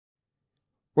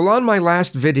Well, on my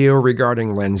last video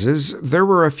regarding lenses, there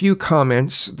were a few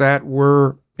comments that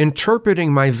were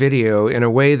interpreting my video in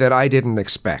a way that I didn't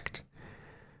expect.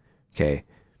 Okay.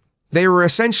 They were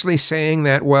essentially saying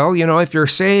that, well, if you're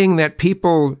saying that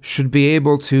people should be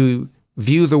able to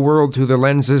view the world through the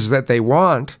lenses that they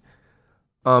want,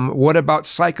 what about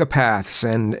psychopaths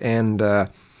and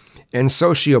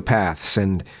sociopaths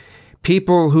and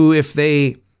people who, if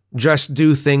they just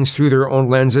do things through their own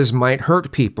lenses, might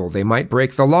hurt people? They might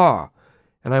break the law.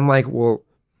 And I'm like, well,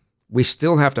 we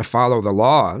still have to follow the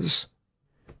laws.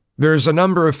 There's a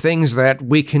number of things that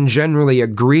we can generally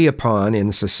agree upon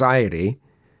in society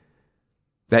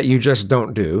that you just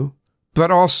don't do.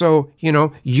 But also,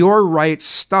 your rights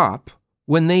stop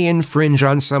when they infringe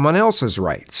on someone else's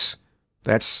rights.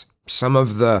 That's some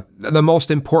of the most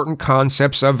important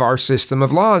concepts of our system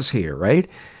of laws here, right?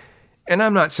 And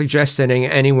I'm not suggesting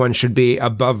anyone should be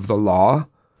above the law.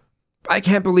 I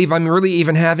can't believe I'm really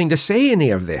even having to say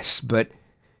any of this, but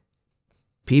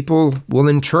people will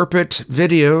interpret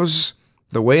videos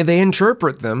the way they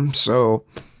interpret them, so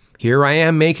here I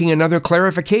am making another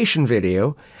clarification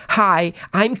video. Hi,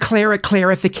 I'm Clara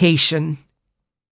Clarification.